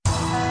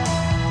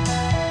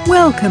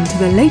Welcome to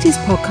the latest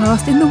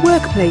podcast in the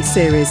Workplace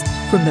series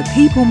from the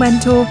People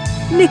Mentor,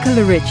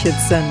 Nicola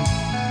Richardson.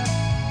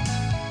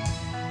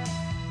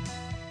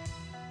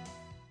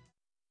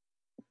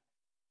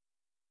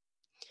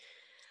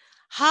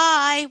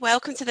 Hi,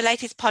 welcome to the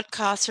latest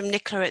podcast from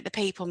Nicola at the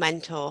People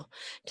Mentor.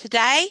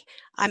 Today,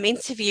 I'm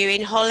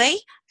interviewing Holly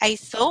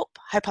Aisthorpe,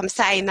 hope I'm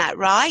saying that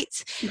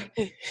right,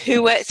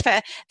 who works for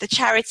the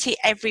charity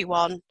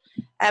Everyone.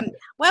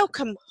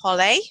 Welcome,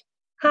 Holly.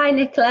 Hi,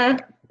 Nicola.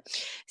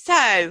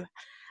 So,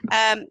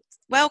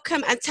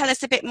 welcome and tell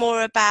us a bit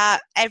more about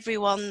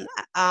Everyone,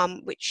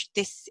 which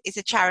this is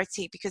a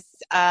charity, because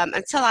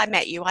until I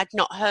met you, I'd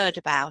not heard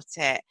about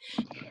it.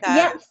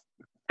 Yes.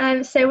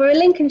 So we're a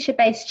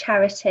Lincolnshire-based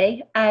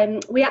charity.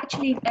 We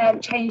actually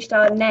changed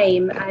our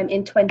name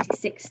in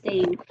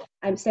 2016.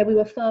 So we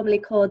were formerly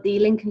called the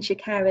Lincolnshire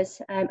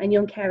Carers and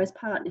Young Carers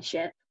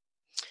Partnership.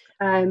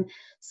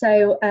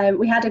 So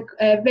we had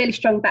a really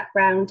strong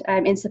background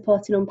in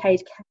supporting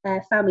unpaid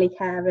family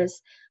carers,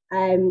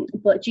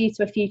 but due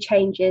to a few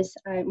changes,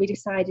 we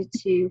decided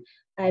to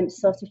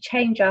sort of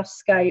change our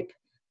scope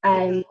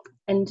and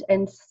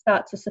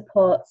start to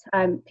support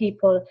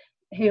people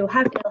who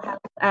have ill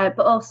health,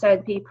 but also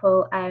the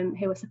people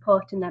who are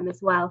supporting them as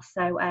well.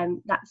 So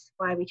that's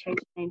why we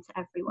changed the name to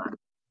Everyone.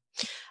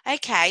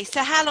 Okay,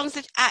 so how long's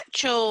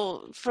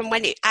from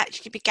when it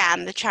actually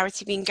began, the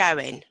charity been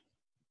going?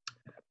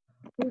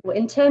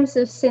 In terms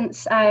of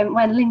since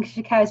when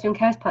Lincolnshire Carers Young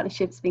Carers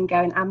Partnership's been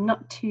going, I'm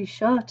not too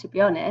sure, to be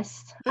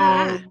honest.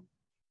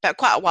 But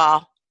quite a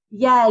while.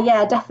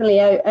 Yeah, definitely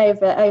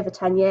over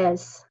 10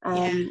 years.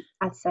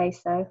 I'd say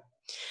so.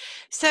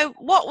 So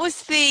what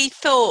was the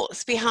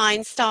thoughts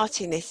behind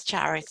starting this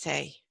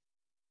charity?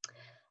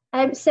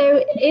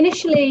 So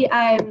initially,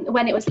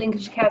 when it was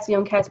Lincolnshire Carers and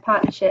Young Carers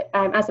Partnership,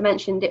 as I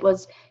mentioned, it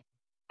was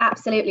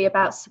absolutely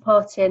about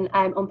supporting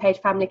unpaid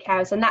family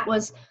carers, and that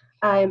was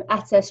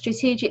at a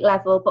strategic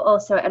level, but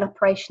also at an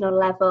operational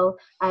level.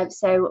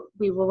 So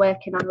we were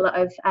working on a lot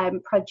of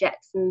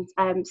projects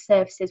and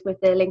services with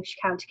the Lincolnshire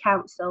County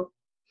Council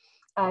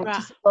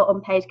to support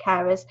unpaid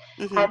carers.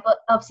 But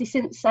obviously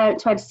since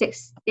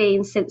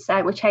 2016, since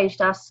we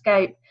changed our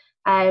scope,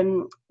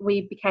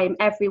 we became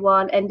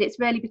Everyone, and it's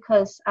really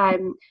because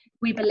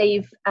we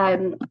believe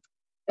and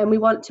we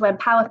want to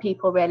empower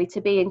people really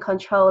to be in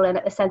control and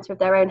at the centre of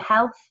their own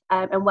health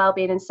and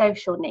well-being and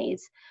social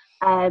needs.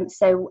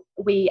 So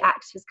we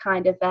act as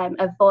kind of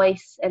a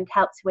voice and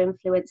help to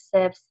influence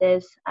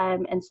services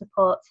and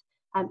support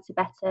to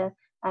better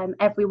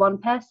every one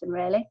person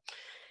really.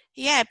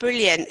 Yeah,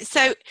 brilliant.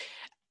 So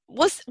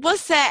was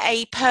there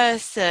a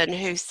person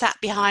who sat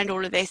behind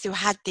all of this who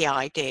had the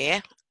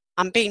idea?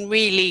 I'm being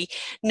really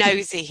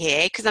nosy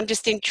here because I'm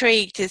just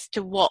intrigued as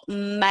to what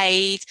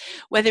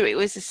whether it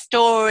was a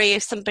story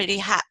of something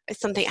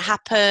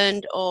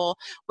happened, or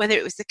whether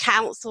it was the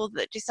council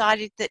that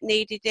decided that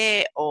needed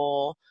it,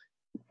 or...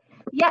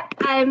 Yeah,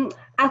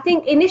 I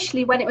think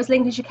initially when it was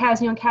Lincolnshire Carers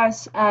and Young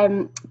Carers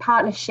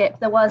Partnership,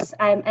 there was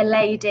a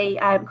lady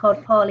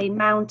called Pauline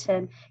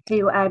Mountain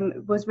who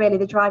was really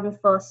the driving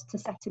force to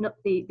setting up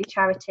the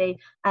charity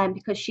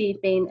because she'd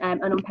been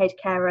an unpaid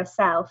carer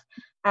herself.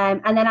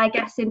 And then I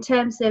guess in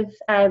terms of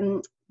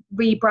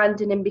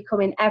rebranding and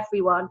becoming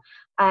Everyone,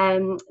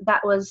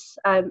 that was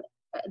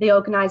the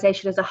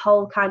organisation as a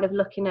whole kind of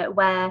looking at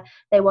where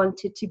they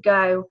wanted to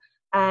go.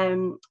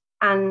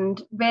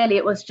 And really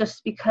it was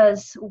just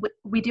because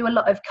we do a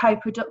lot of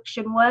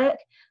co-production work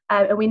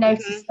and we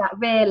noticed that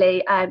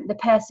really the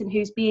person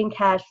who's being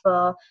cared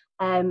for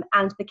and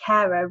the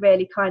carer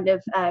really kind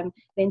of an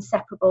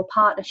inseparable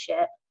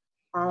partnership.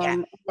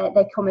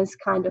 They come as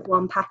kind of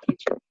one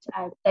package.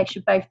 They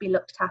should both be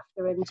looked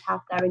after and have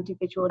their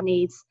individual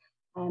needs.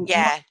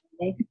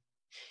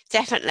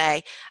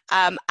 Definitely.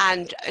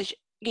 And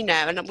you know,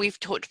 and we've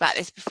talked about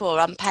this before,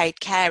 unpaid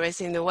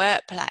carers in the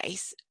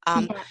workplace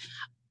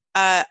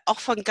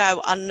often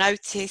go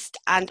unnoticed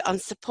and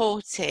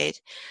unsupported,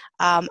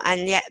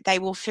 and yet they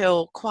will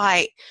feel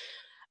quite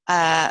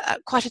a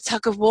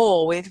tug of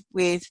war with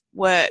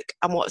work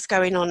and what's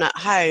going on at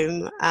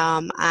home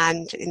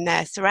and in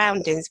their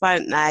surroundings,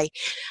 won't they?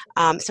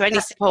 So any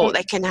support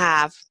they can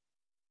have.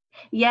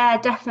 Yeah,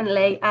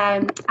 definitely.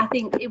 I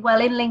think, well,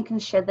 in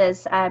Lincolnshire,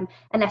 there's an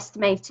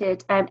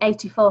estimated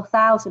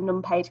 84,000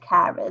 unpaid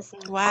carers.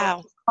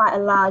 Wow. Quite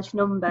a large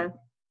number.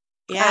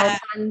 Yeah.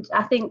 And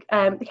I think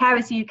the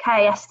Carers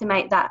UK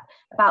estimate that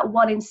about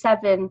 1 in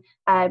 7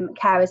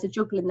 carers are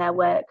juggling their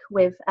work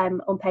with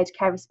unpaid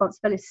care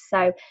responsibilities.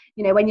 So,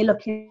 you know, when you're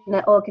looking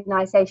at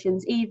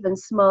organisations, even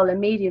small and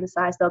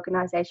medium-sized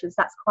organisations,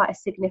 that's quite a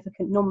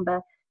significant number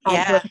who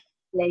are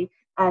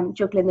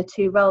juggling the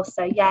two roles.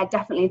 So, yeah,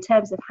 definitely in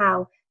terms of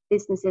how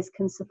businesses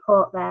can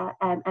support their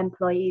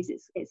employees,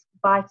 it's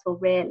vital,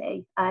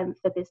 really,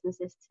 for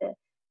businesses to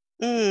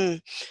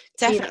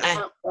definitely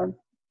help them.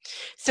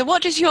 So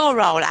what does your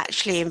role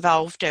actually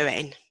involve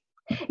doing?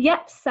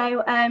 Yep,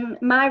 so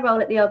my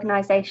role at the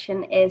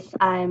organisation is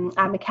I'm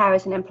a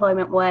carers and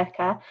employment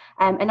worker,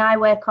 and I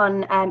work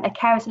on a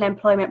carers and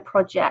employment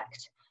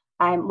project,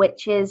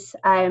 which is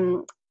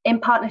in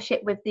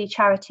partnership with the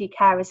charity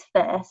Carers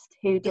First,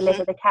 who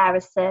deliver the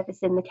carers service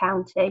in the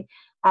county,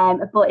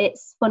 but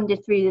it's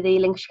funded through the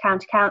Lincolnshire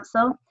County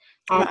Council.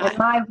 And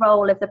my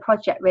role of the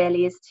project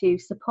really is to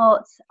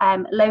support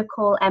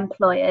local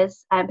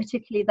employers,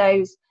 particularly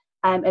those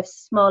of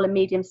small and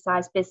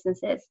medium-sized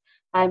businesses,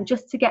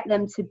 just to get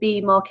them to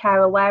be more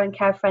care aware and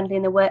care friendly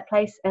in the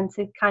workplace, and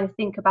to kind of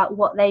think about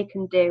what they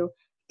can do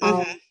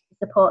to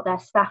support their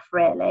staff,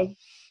 really.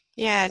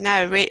 Yeah,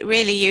 no,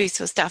 really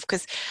useful stuff,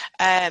 because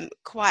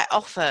quite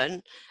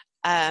often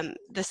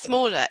the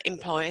smaller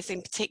employers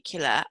in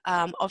particular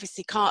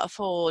obviously can't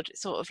afford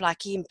sort of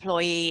like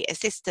employee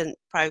assistant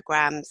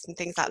programs and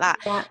things like that.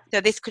 Yeah.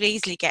 So this could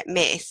easily get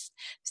missed.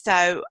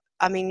 So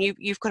I mean,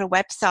 you've got a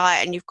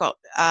website and you've got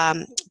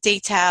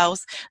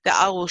details that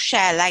I will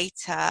share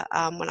later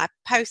when I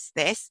post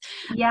this.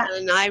 Yeah.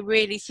 And I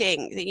really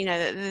think that, you know,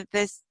 that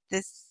there's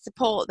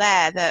support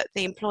there that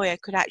the employer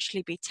could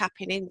actually be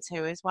tapping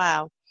into as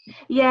well.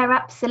 Yeah,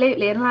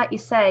 absolutely. And like you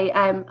say,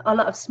 a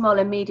lot of small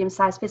and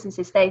medium-sized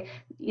businesses, they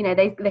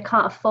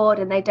can't afford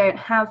and they don't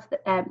have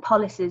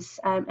policies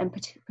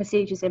and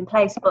procedures in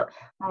place. But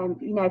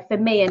for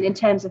me, and in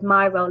terms of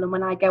my role, and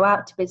when I go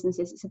out to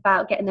businesses, it's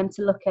about getting them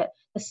to look at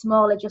the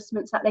small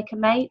adjustments that they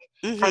can make.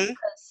 Because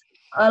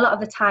a lot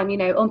of the time,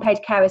 unpaid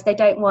carers, they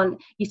don't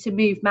want you to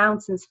move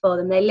mountains for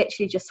them. They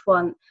literally just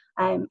want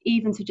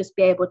even to just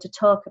be able to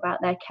talk about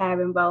their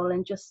caring role,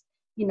 and just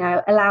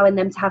allowing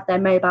them to have their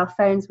mobile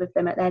phones with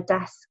them at their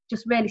desk,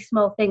 just really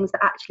small things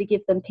that actually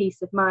give them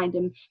peace of mind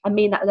and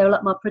mean that they're a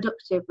lot more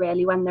productive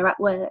really when they're at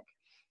work.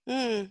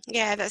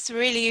 Yeah, that's a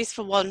really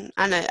useful one.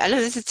 I know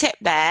there's a tip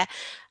there,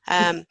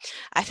 I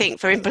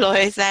think, for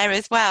employers there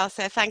as well.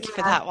 So thank you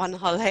for that one,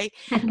 Holly.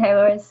 No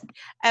worries.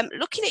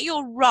 Looking at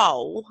your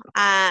role,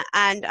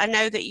 and I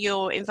know that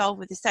you're involved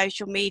with the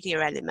social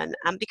media element,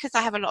 and because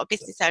I have a lot of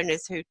business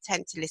owners who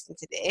tend to listen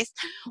to this,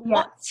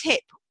 what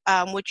tip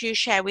would you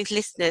share with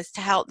listeners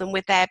to help them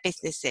with their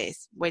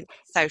businesses with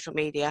social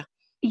media?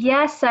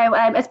 Yeah, so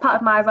as part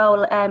of my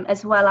role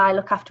as well, I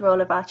look after all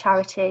of our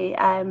charity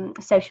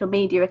social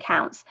media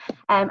accounts.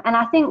 And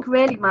I think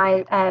really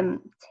my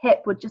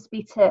tip would just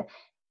be to,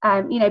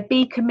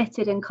 be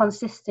committed and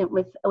consistent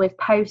with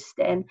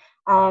posting,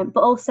 but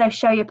also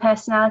show your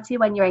personality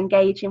when you're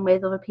engaging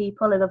with other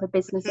people and other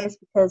businesses,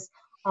 because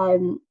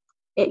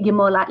you're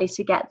more likely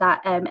to get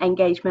that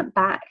engagement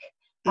back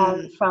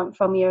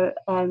from your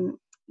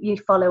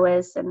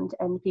followers and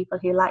people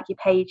who like your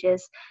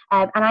pages,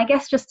 and I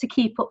guess just to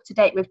keep up to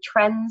date with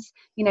trends,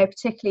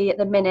 particularly at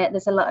the minute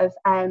there's a lot of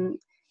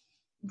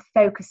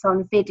focus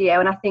on video,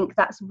 and I think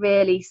that's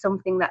really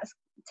something that's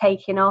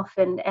taking off,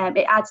 and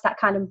it adds that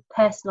kind of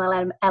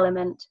personal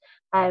element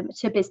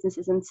to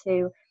businesses and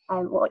to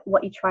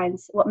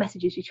what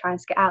messages you try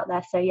and get out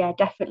there. So yeah,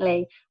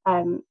 definitely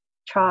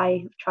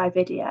try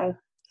video.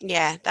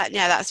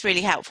 That's really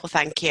helpful,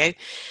 thank you.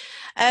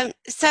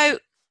 So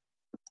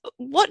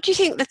what do you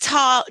think the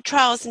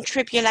trials and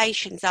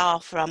tribulations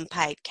are for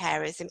unpaid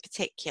carers in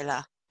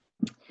particular?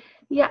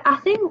 Yeah, I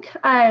think,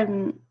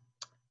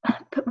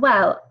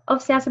 well,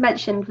 obviously, as I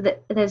mentioned,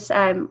 there's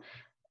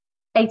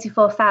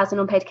 84,000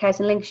 unpaid carers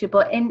in Lincolnshire,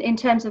 but in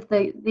terms of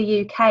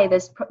the UK,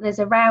 there's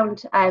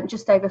around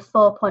just over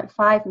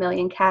 4.5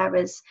 million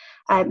carers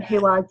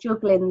who are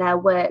juggling their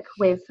work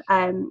with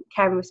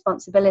caring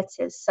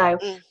responsibilities. So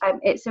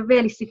it's a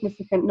really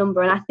significant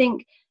number, and I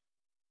think,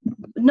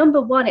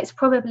 number one, it's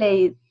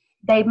probably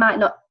they might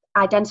not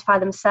identify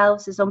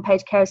themselves as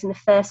unpaid carers in the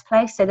first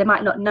place, so they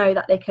might not know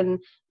that they can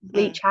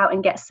reach out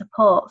and get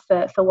support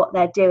for what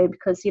they're doing,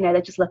 because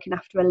they're just looking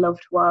after a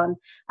loved one,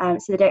 so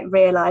they don't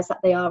realise that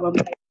they are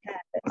unpaid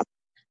carers.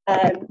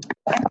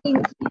 I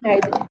think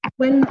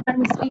when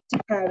we speak to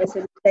carers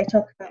and they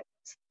talk about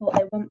what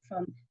they want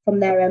from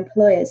their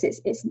employers,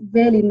 it's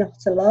really not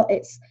a lot.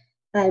 It's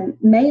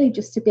mainly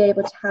just to be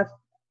able to have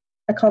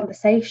a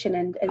conversation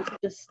and to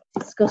just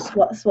discuss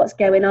what's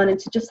going on, and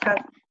to just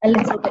have a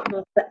little bit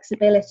more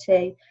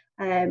flexibility,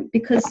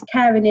 because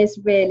caring is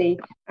really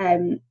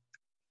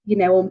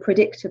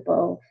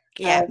unpredictable.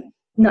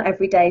 Not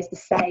every day is the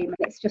same, and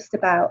it's just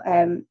about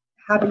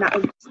having that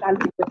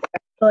understanding with their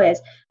employers.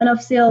 And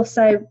obviously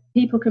also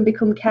people can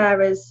become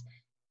carers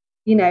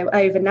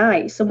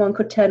overnight. Someone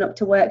could turn up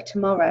to work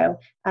tomorrow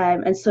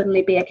and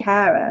suddenly be a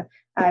carer.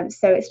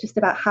 So it's just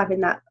about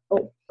having that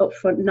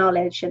upfront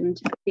knowledge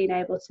and being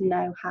able to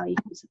know how you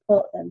can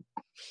support them.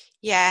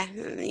 Yeah,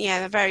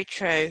 very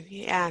true.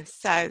 Yeah,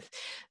 so,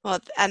 well,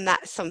 and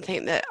that's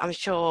something that I'm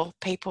sure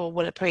people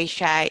will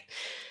appreciate.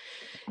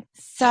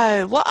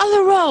 So what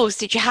other roles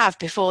did you have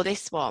before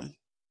this one?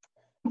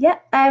 Yeah,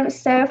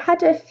 so I've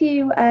had a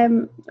few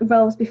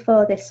roles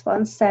before this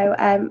one. So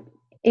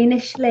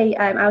initially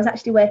I was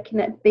actually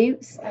working at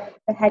Boots,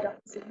 the head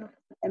office in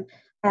Nottingham,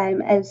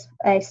 as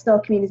a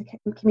store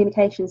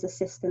communications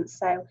assistant,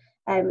 so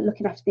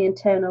looking after the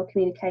internal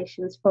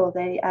communications for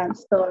the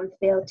store and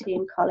field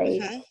team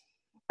colleagues.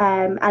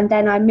 And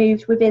then I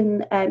moved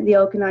within the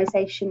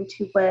organisation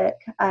to work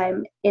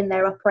in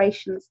their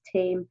operations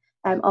team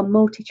on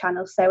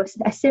multi-channel, so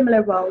a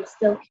similar role,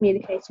 still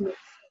communicating with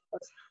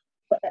stores,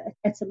 but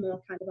at a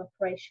more kind of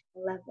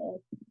operational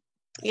level.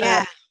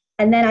 Yeah.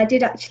 And then I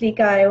did actually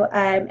go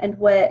and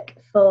work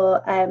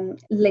for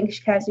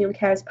Lincolnshire Carers and Young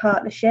Carers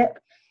Partnership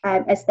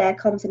as their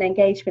comms and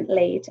engagement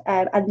lead,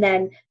 and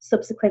then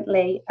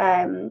subsequently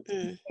in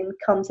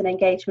comms and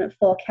engagement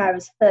for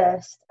Carers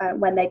First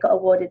when they got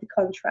awarded the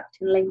contract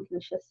in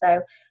Lincolnshire.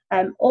 So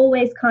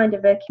always kind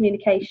of a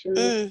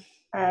communications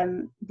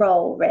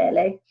role,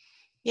 really.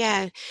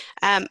 Yeah,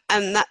 and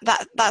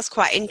that's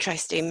quite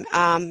interesting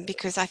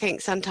because I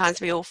think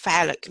sometimes we all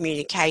fail at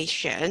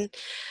communication.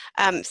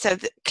 So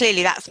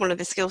clearly that's one of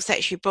the skill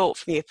sets you brought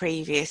from your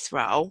previous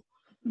role.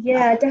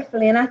 Yeah,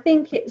 definitely. And I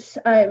think it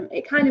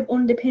kind of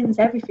underpins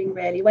everything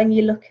really when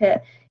you look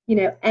at,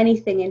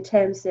 anything in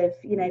terms of,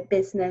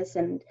 business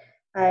and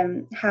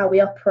how we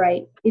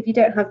operate. If you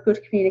don't have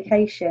good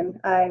communication,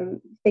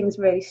 things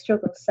really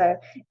struggle. So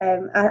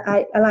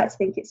I like to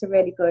think it's a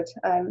really good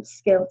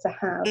skill to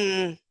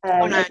have.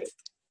 Oh, no.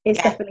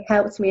 It's definitely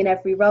helped me in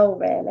every role,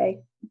 really.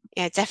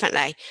 Yeah,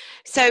 definitely.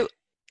 So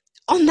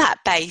on that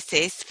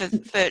basis, for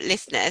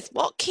listeners,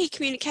 what key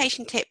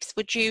communication tips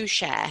would you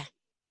share?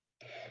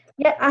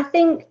 Yeah, I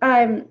think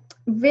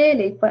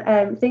really,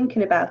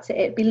 thinking about it,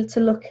 it'd be to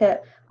look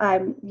at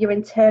your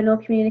internal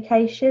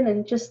communication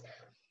and just,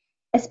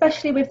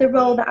 especially with the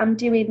role that I'm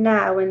doing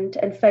now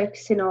and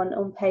focusing on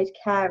unpaid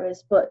carers,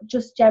 but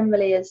just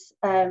generally as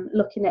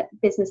looking at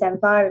business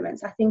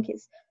environments, I think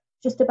it's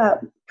just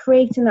about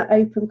creating that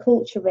open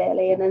culture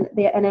really, and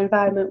an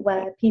environment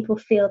where people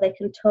feel they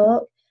can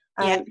talk.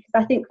 Because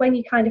I think when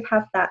you kind of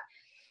have that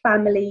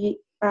family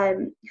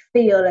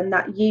feel and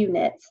that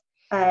unit,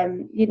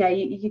 you're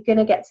going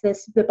to get to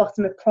the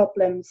bottom of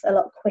problems a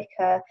lot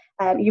quicker.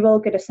 You're all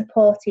going to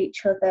support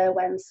each other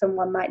when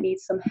someone might need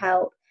some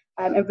help.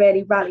 And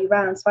really rally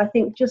round. So I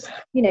think just,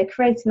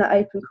 creating that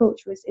open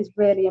culture is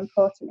really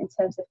important in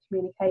terms of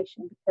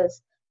communication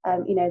because,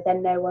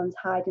 then no one's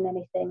hiding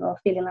anything or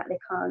feeling like they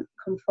can't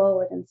come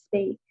forward and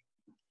speak.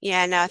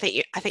 Yeah, no, I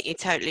think you're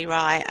totally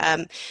right.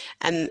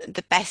 And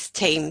the best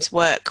teams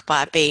work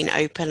by being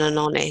open and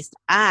honest,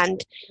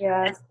 and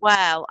as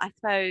well, I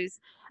suppose,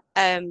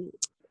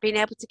 being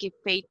able to give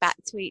feedback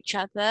to each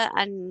other.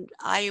 And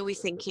I always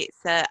think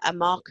it's a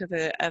mark of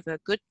a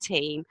good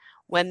team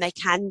when they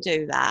can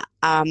do that.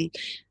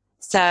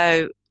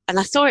 So, and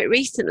I saw it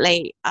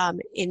recently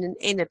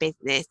in a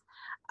business.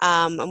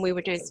 And we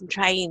were doing some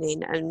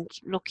training and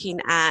looking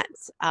at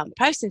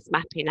process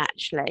mapping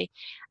actually,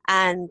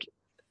 and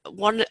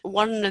one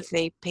of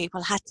the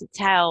people had to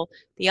tell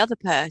the other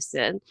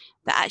person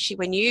that actually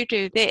when you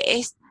do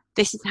this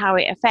is how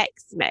it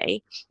affects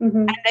me.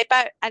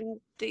 And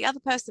the other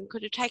person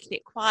could have taken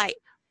it quite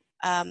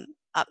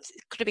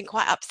could have been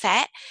quite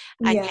upset,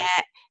 and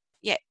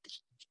yet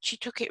she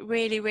took it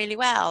really, really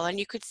well, and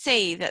you could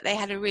see that they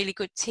had a really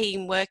good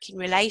team working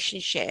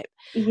relationship.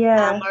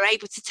 Were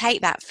able to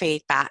take that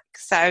feedback,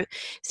 so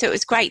it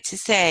was great to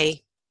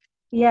see.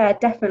 Yeah,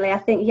 definitely. I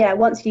think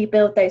once you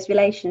build those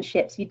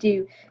relationships, you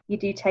do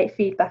take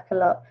feedback a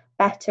lot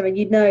better, and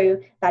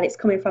that it's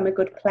coming from a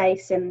good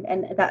place, and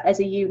that as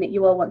a unit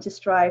you all want to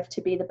strive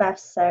to be the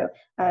best. So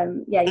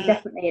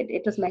definitely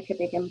it does make a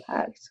big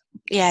impact.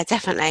 Yeah,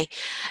 definitely.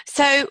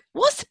 So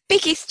what's the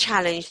biggest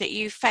challenge that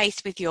you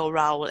faced with your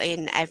role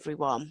in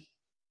Everyone?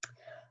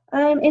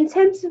 In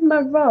terms of my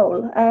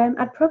role,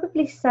 I'd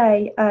probably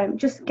say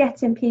just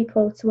getting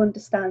people to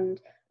understand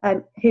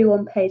who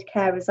unpaid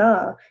carers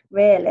are,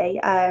 really,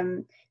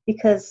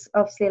 because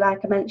obviously, like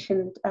I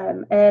mentioned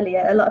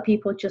earlier, a lot of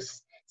people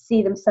just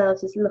see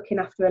themselves as looking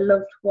after a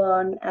loved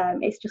one.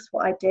 It's just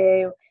what I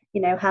do,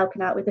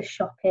 helping out with the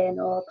shopping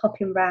or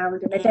popping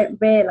round, and they don't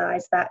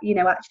realise that,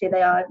 actually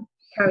they are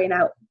carrying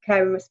out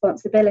caring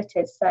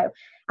responsibilities. So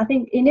I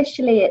think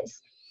initially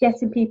it's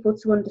getting people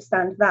to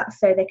understand that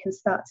so they can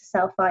start to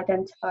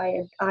self-identify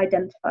and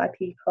identify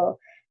people.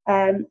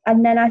 And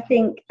then I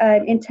think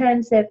in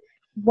terms of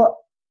what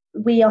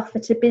we offer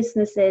to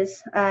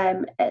businesses,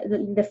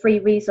 the free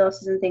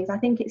resources and things, I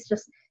think it's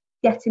just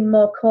getting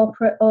more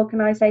corporate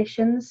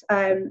organisations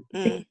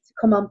to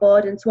come on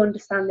board and to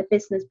understand the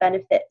business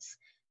benefits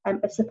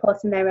of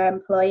supporting their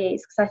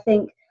employees. Because I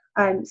think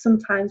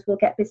sometimes we'll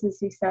get businesses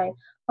who say,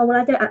 oh, well,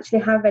 I don't actually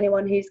have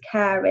anyone who's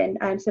caring,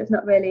 so it's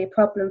not really a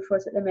problem for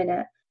us at the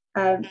minute.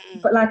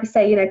 But like I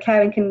say,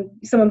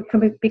 someone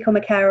can become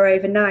a carer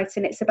overnight,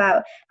 and it's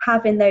about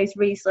having those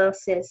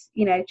resources,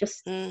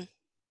 just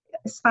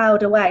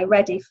filed away,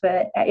 ready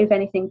for if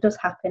anything does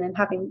happen, and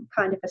having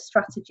kind of a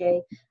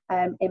strategy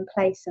in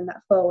place and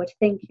that forward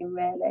thinking,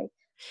 really.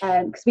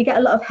 Because we get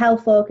a lot of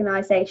health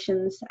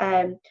organisations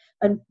and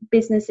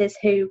businesses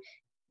who,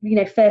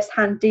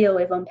 first-hand deal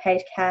with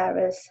unpaid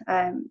carers,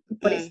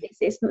 but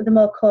it's the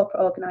more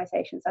corporate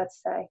organisations, I'd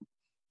say.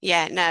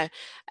 Yeah, no.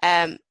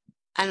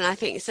 And I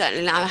think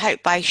certainly, I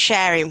hope by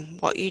sharing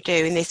what you do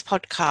in this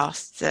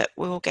podcast that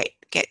we will get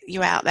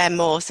you out there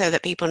more so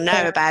that people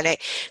know about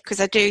it, because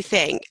I do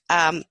think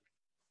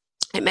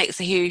it makes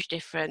a huge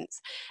difference.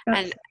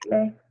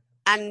 Absolutely.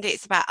 And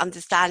it's about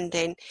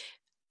understanding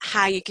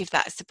how you give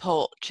that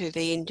support to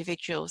the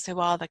individuals who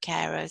are the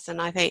carers.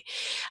 And I think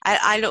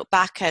I look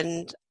back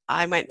and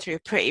I went through a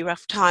pretty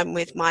rough time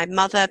with my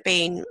mother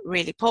being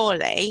really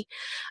poorly.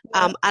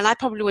 And I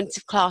probably wouldn't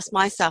have classed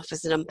myself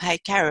as an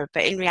unpaid carer,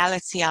 but in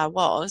reality I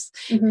was,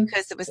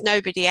 because there was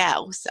nobody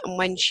else. And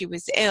when she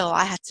was ill,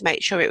 I had to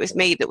make sure it was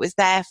me that was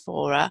there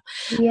for her.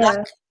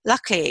 Yeah.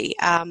 Luckily,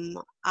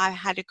 I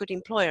had a good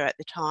employer at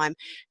the time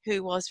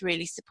who was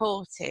really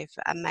supportive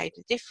and made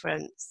a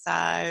difference.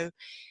 So,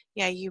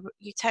 yeah, you're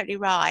totally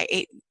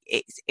right.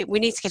 We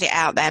need to get it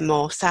out there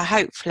more. So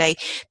hopefully,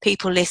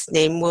 people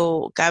listening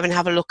will go and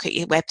have a look at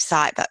your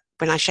website that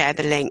when I share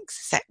the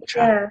links, etc.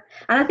 Yeah,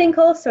 and I think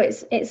also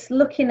it's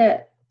looking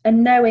at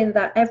and knowing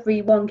that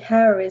every one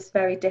carer is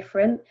very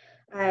different,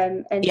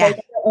 and Yeah, they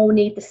don't all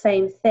need the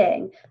same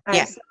thing.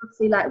 yeah, So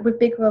obviously, like with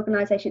bigger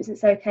organisations,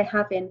 it's okay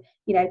having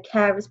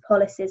carers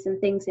policies and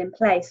things in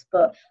place,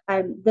 but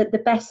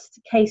the best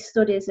case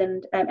studies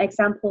and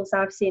examples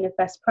I've seen of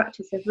best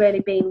practice have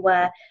really been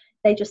where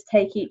they just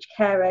take each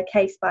carer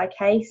case by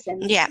case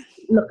and yeah.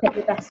 look at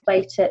the best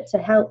way to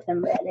help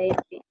them really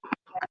in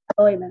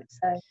employment.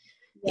 So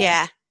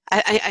yeah.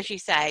 Yeah, as you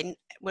say,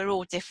 we're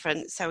all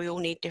different, so we all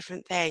need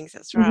different things.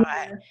 That's right.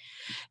 Yeah.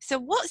 So,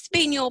 what's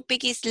been your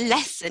biggest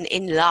lesson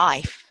in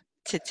life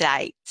to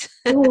date?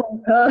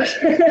 Oh gosh,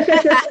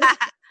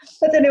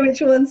 I don't know which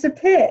one to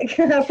pick.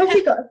 I've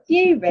probably got a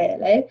few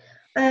really.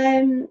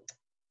 Um,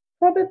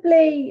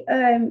 Probably,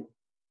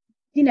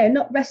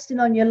 not resting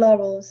on your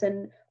laurels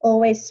and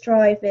always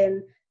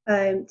striving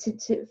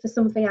for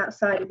something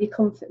outside of your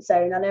comfort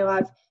zone. I know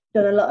I've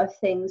done a lot of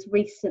things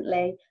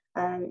recently,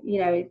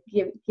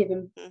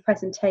 giving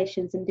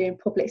presentations and doing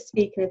public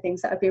speaking and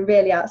things that have been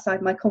really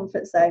outside my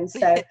comfort zone.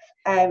 So,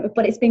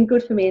 but it's been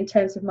good for me in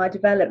terms of my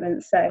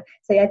development. So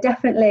yeah,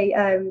 definitely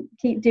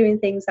keep doing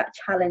things that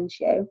challenge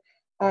you.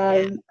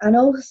 And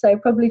also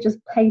probably just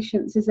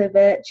patience is a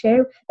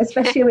virtue,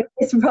 especially with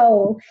this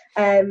role,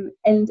 and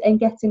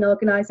getting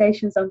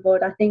organisations on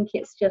board. I think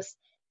it's just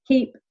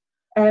keep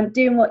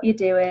doing what you're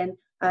doing,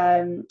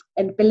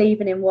 and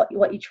believing in what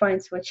you're trying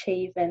to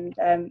achieve, and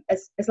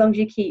as long as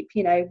you keep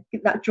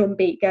that drum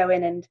beat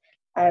going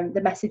and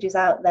the messages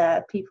out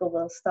there, people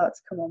will start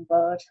to come on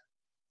board.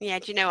 Yeah,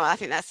 do you know what? I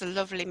think that's a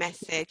lovely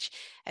message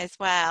as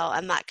well,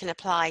 and that can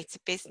apply to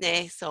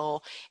business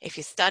or if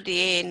you're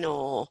studying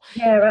or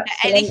Yeah,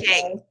 anything,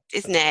 absolutely.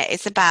 isn't it?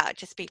 It's about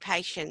just be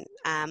patient.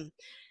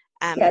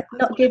 Yeah,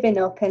 not giving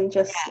up and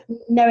just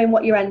knowing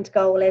what your end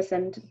goal is,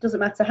 and it doesn't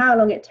matter how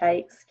long it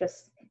takes,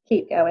 just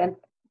keep going.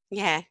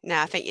 Yeah, no,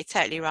 I think you're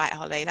totally right,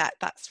 Holly.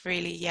 That's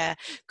really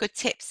good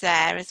tips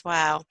there as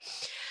well.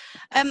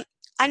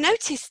 I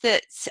noticed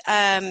that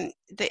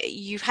that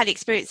you've had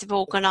experience of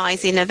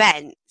organising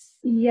events.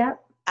 Yeah.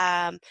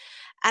 And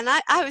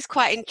I was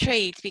quite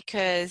intrigued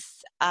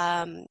because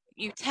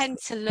you tend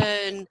to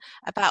learn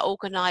about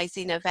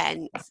organising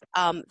events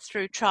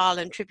through trial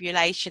and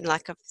tribulation,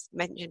 like I've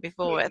mentioned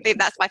before. I think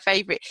that's my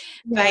favourite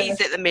Yeah.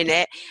 phase at the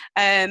minute.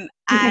 And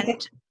I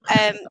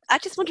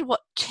just wondered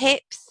what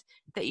tips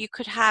that you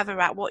could have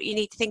about what you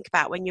need to think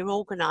about when you're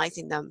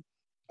organising them.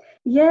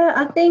 Yeah,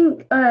 I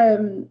think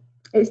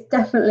it's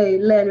definitely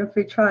learning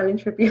through trial and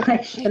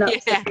tribulation, Yeah.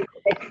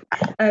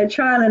 absolutely.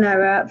 Trial and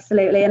error,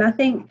 absolutely. And I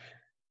think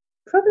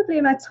probably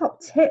my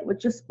top tip would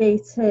just be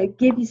to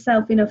give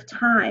yourself enough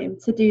time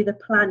to do the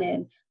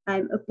planning,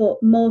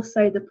 but more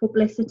so the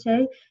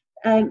publicity.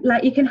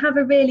 Like you can have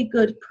a really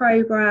good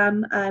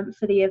program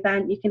for the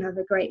event, you can have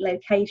a great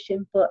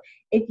location, but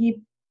if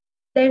you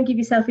don't give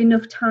yourself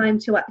enough time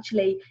to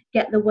actually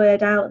get the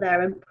word out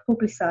there and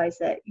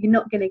publicise it, you're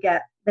not going to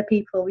get the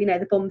people,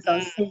 the bums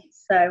on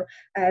seats. So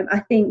I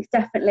think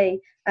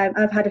definitely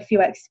I've had a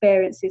few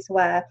experiences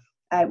where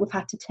we've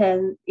had to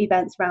turn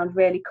events around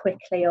really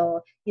quickly,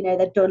 or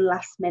they're done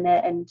last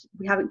minute and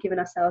we haven't given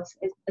ourselves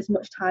as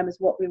much time as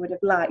what we would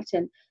have liked.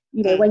 And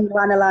when you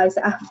analyse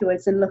it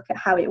afterwards and look at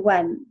how it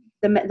went,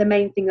 the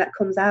main thing that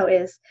comes out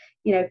is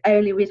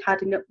only we'd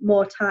had enough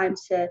more time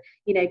to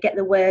get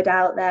the word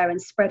out there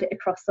and spread it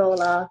across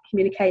all our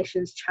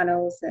communications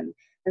channels and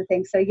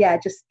things. So yeah,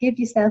 just give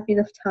yourself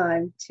enough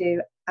time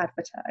to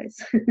advertise.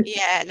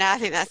 Yeah, no, I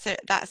think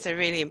that's a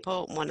really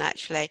important one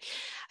actually,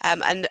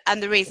 and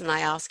the reason I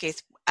ask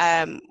is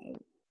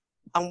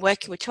I'm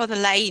working with two other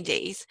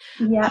ladies,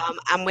 Yeah.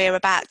 and we're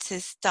about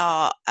to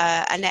start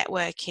a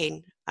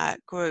networking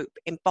group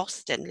in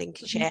Boston,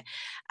 Lincolnshire.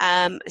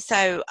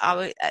 So I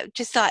was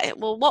just like,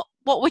 well,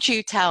 what would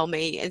you tell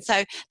me? And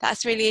so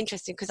that's really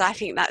interesting because I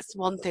think that's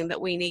one thing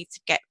that we need to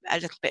get a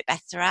little bit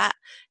better at.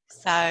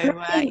 So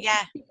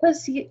yeah,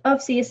 because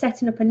obviously you're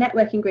setting up a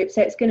networking group,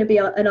 so it's going to be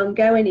an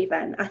ongoing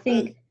event. I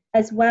think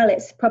as well,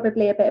 it's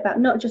probably a bit about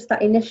not just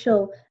that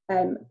initial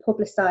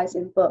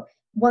publicising, but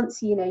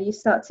once you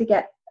start to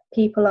get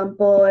people on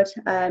board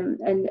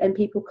and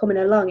people coming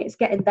along, it's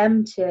getting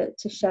them to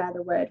share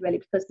the word really,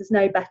 because there's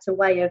no better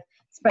way of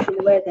spreading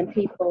the word than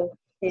people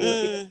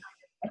who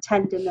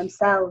attending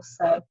themselves.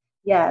 So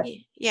yeah,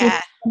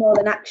 yeah. more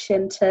an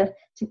action to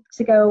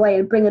go away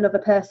and bring another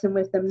person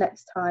with them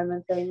next time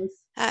and things.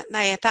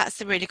 Maya,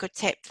 that's a really good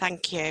tip.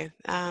 Thank you.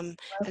 And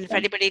for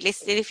anybody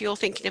listening, if you're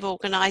thinking of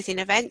organising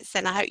events,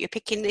 then I hope you're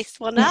picking this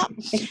one up.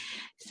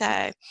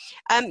 So,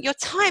 your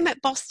time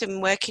at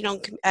Boston working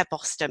on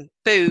Boston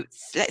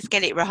Boots, let's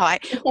get it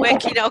right,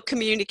 working on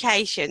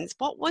communications.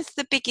 What was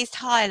the biggest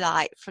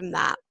highlight from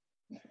that?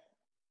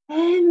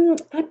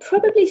 I'd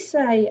probably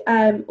say,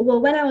 well,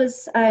 when I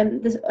was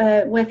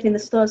working in the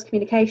store's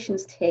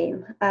communications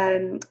team,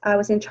 I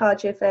was in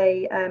charge of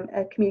a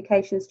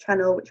communications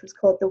channel which was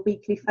called the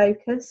Weekly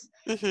Focus.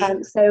 So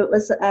it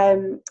was,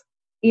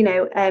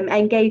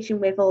 engaging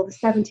with all the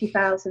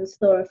 70,000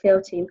 store and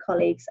field team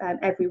colleagues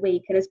every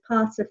week. And as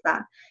part of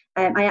that,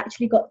 I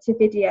actually got to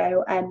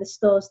video the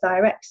store's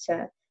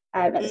director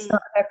at the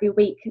start of every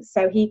week,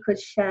 so he could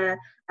share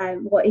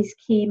what his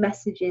key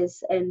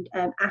messages and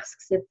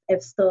asks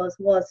of stores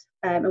was,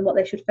 and what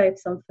they should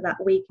focus on for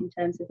that week in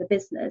terms of the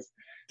business.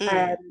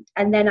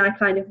 And then I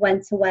kind of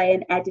went away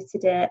and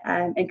edited it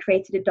and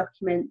created a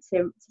document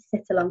to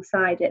sit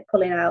alongside it,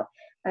 pulling out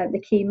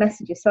the key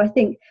messages. So I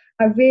think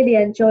I really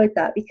enjoyed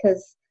that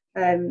because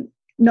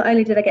not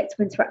only did I get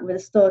to interact with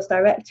the store's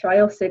director, I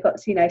also got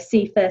to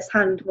see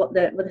firsthand what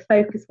the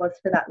focus was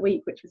for that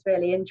week, which was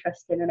really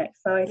interesting and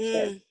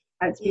exciting.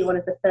 And to be one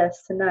of the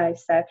first to know.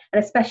 So,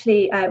 and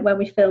especially when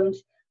we filmed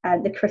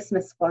the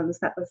Christmas ones,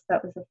 that was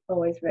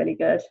always really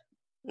good.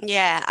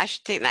 Yeah, I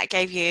should think that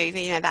gave you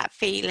that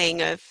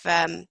feeling of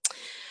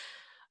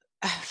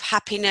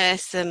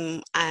happiness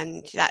and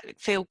that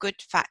feel good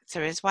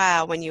factor as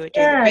well when you were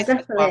doing the Christmas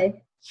definitely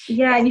one.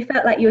 Yeah, and you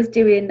felt like you was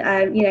doing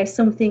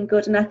something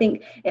good, and I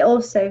think it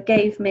also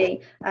gave me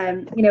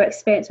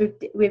experience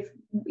with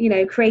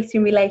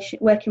creating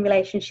working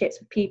relationships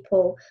with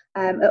people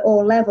at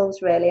all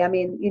levels, really. I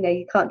mean,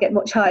 you can't get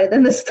much higher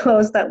than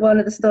one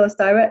of the store's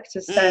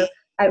directors. So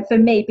for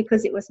me,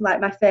 because it was like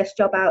my first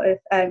job out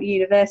of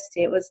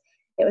university, it was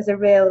a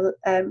real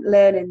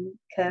learning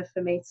curve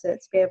for me to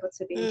be able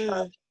to be in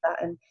charge of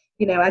that. And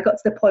I got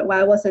to the point where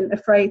I wasn't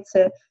afraid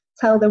to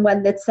tell them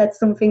when they'd said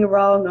something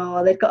wrong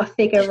or they'd got a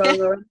figure wrong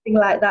or anything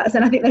like that.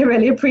 And I think they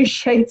really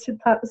appreciated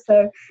that.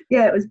 So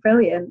yeah, it was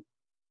brilliant.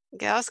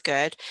 Yeah, that's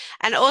good.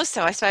 And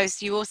also, I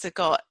suppose you also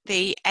got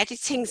the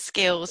editing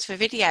skills for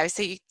video.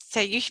 So you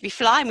should be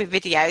flying with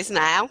videos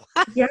now.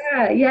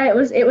 yeah, it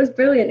was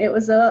brilliant. It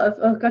was a lot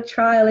of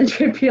trial and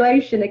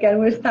tribulation again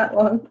with that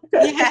one.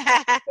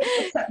 Yeah.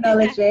 With the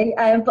technology.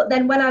 But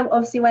then when I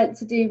obviously went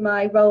to do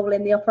my role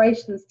in the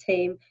operations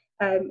team,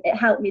 it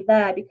helped me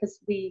there because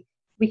we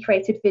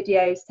created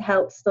videos to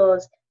help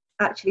stores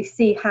actually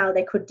see how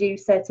they could do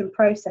certain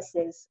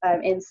processes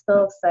in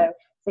store. So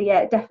yeah,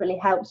 it definitely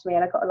helps me,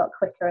 and I got a lot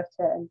quicker at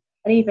it.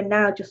 And even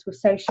now, just with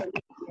social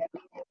media.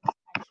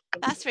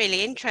 That's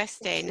really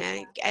interesting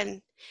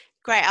and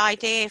great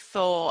idea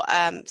for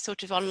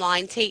sort of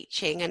online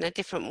teaching in a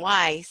different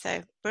way.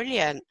 So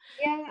brilliant.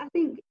 Yeah, I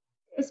think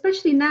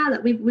especially now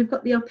that we've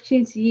got the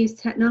opportunity to use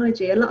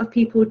technology, a lot of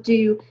people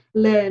do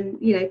learn,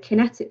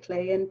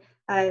 kinetically,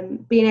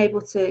 and being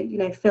able to,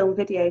 film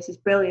videos is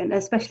brilliant.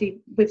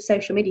 Especially with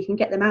social media, you can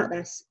get them out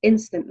there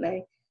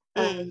instantly.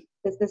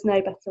 There's no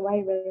better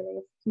way really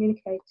of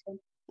communicating.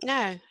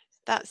 No,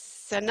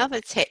 that's another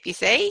tip. You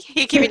see,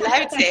 you're giving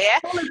loads here.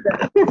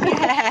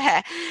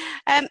 Yeah.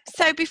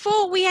 So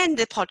before we end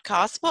the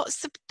podcast, what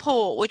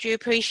support would you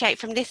appreciate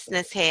from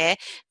listeners here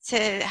to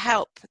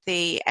help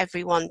the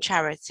Everyone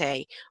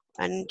charity?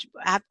 And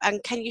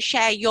can you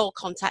share your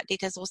contact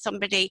details or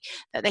somebody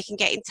that they can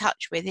get in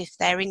touch with if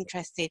they're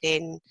interested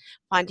in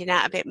finding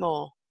out a bit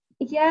more?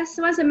 Yeah,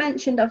 so as I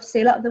mentioned,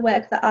 obviously a lot of the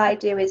work that I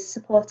do is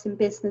supporting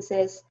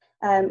businesses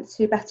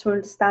to better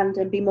understand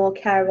and be more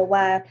care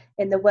aware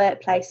in the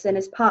workplace. And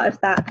as part of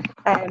that,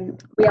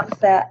 we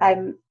offer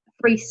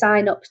free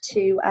sign up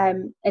to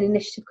an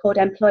initiative called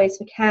Employers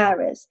for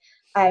Carers,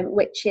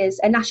 which is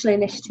a national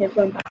initiative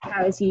run by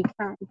Carers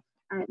UK.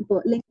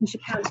 But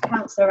Lincolnshire County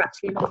Council are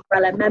actually an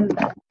umbrella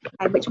member,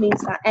 which means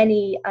that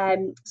any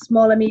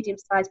small or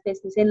medium-sized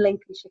business in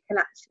Lincolnshire can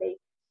actually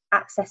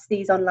access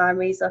these online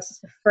resources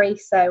for free.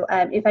 So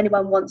if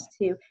anyone wants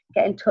to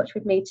get in touch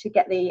with me to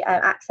get the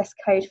access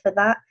code for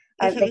that,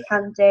 they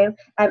can do.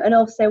 And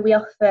also we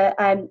offer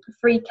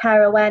free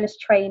care awareness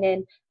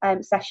training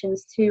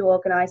sessions to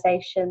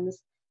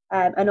organisations.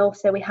 And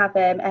also we have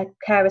a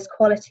Carers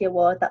Quality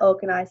Award that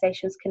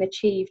organisations can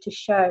achieve to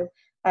show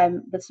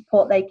the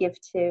support they give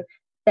to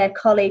their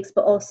colleagues,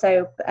 but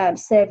also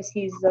service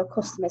users or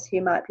customers who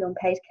might be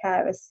unpaid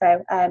carers.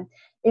 So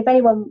if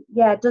anyone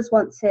does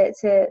want to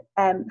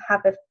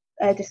have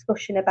a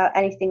discussion about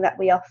anything that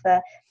we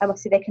offer,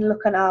 obviously they can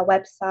look on our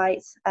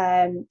website,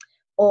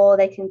 or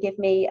they can give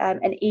me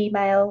an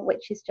email,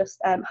 which is just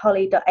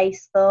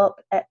holly.aisthorpe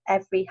at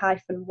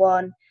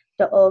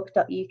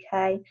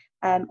every-one.org.uk,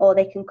 or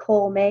they can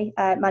call me.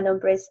 My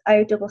number is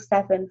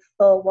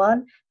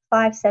 07741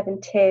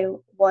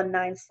 572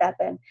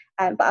 197,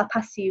 but I'll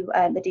pass you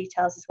the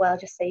details as well,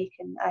 just so you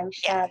can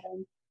share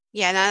them.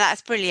 Yeah, no,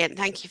 that's brilliant.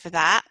 Thank you for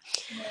that.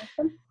 You're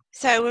welcome.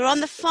 So we're on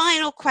the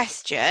final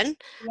question,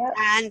 Yep.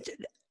 and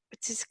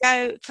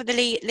go for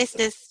the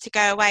listeners to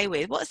go away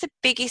with, what's the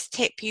biggest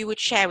tip you would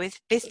share with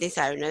business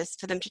owners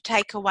for them to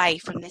take away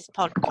from this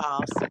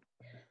podcast?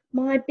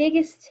 My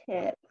biggest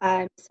tip,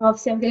 so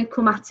obviously I'm going to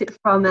come at it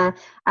from a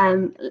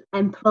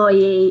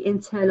employee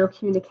internal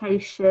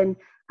communication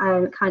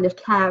kind of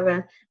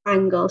carer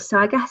angle. So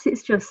I guess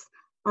it's just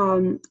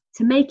to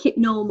make it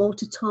normal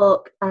to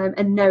talk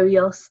and know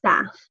your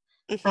staff.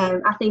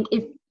 I think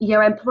if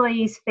your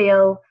employees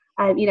feel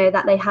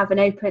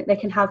that they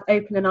can have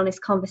open and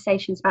honest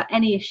conversations about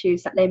any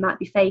issues that they might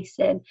be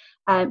facing,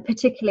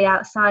 particularly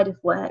outside of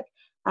work,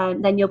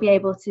 then you'll be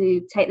able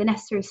to take the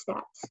necessary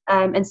steps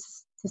and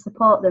to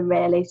support them,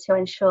 really, to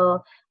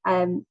ensure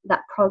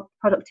that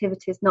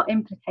productivity is not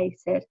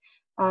implicated.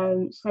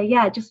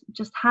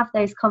 Just have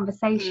those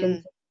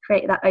conversations,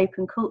 create that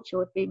open culture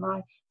would be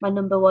my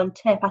number one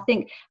tip. I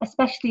think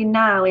especially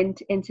now in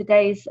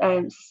today's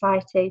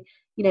society,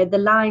 the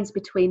lines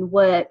between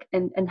work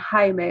and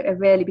home are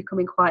really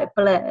becoming quite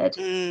blurred.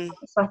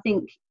 So I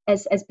think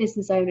as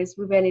business owners,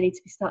 we really need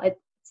to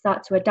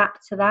start to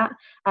adapt to that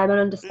and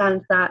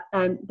understand that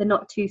they're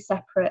not two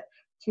separate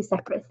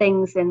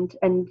things, and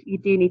you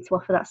do need to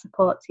offer that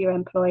support to your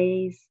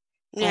employees.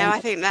 I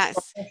think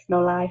that's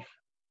personal life.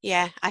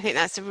 Yeah, I think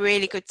that's a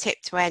really good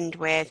tip to end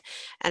with,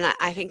 and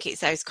I think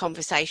it's those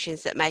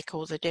conversations that make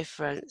all the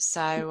difference.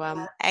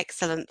 So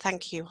excellent,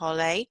 thank you,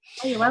 Holly.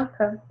 Oh, you're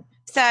welcome.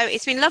 So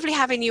it's been lovely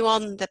having you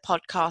on the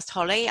podcast,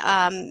 Holly.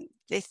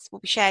 This will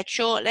be shared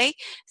shortly,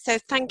 so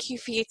thank you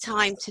for your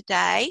time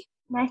today.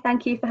 No,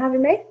 thank you for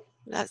having me.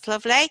 That's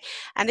lovely.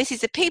 And this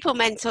is the People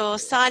Mentor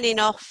signing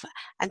off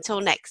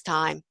until next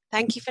time.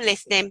 Thank you for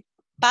listening.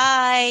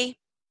 Bye.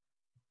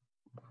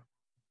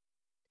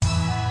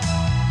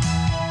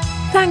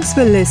 Thanks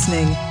for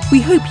listening. We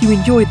hope you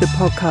enjoyed the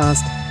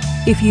podcast.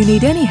 If you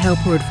need any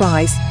help or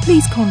advice,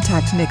 please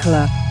contact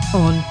Nicola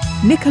on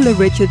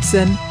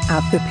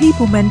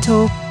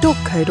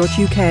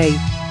nicolarichardsson@thepeoplementor.co.uk.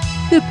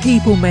 The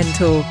People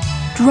Mentor,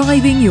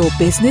 driving your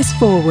business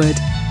forward.